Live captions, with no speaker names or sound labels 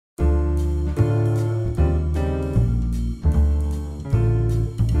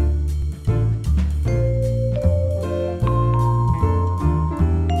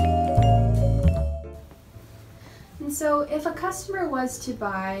if a customer was to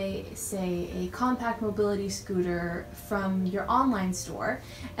buy, say, a compact mobility scooter from your online store,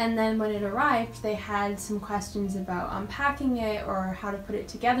 and then when it arrived they had some questions about unpacking it or how to put it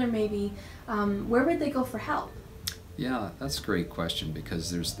together maybe, where would they go for help? Yeah, that's a great question,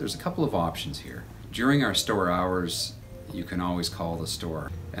 because there's a couple of options here. During our store hours, you can always call the store.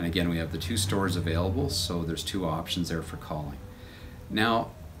 And again, we have the 2 stores available, so there's 2 options there for calling.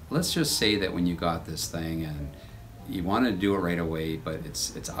 Now, let's just say that when you got this thing and you want to do it right away, but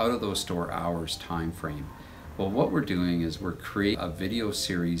it's out of those store hours time frame. Well, what we're doing is we're creating a video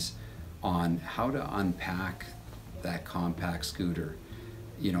series on how to unpack that compact scooter.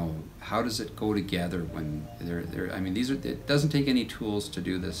 You know, how does it go together when I mean, it doesn't take any tools to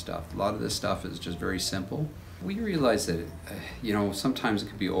do this stuff. A lot of this stuff is just very simple. We realize that, you know, sometimes it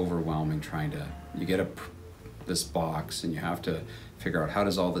can be overwhelming trying to, you get this box and you have to figure out how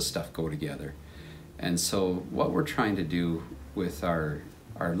does all this stuff go together. And so what we're trying to do with our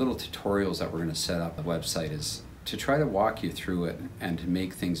little tutorials that we're going to set up on the website is to try to walk you through it and to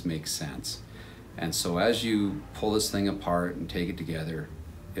make things make sense. And so as you pull this thing apart and take it together,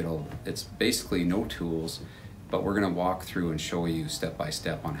 it's basically no tools, but we're going to walk through and show you step by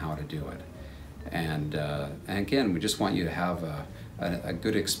step on how to do it. And again, we just want you to have a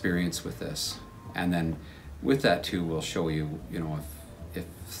good experience with this. And then with that too, we'll show you, you know, if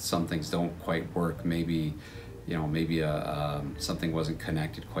some things don't quite work, maybe, you know, maybe something wasn't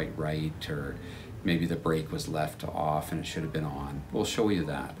connected quite right, or maybe the brake was left off and it should have been on. We'll show you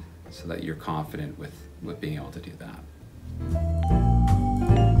that so that you're confident with being able to do that.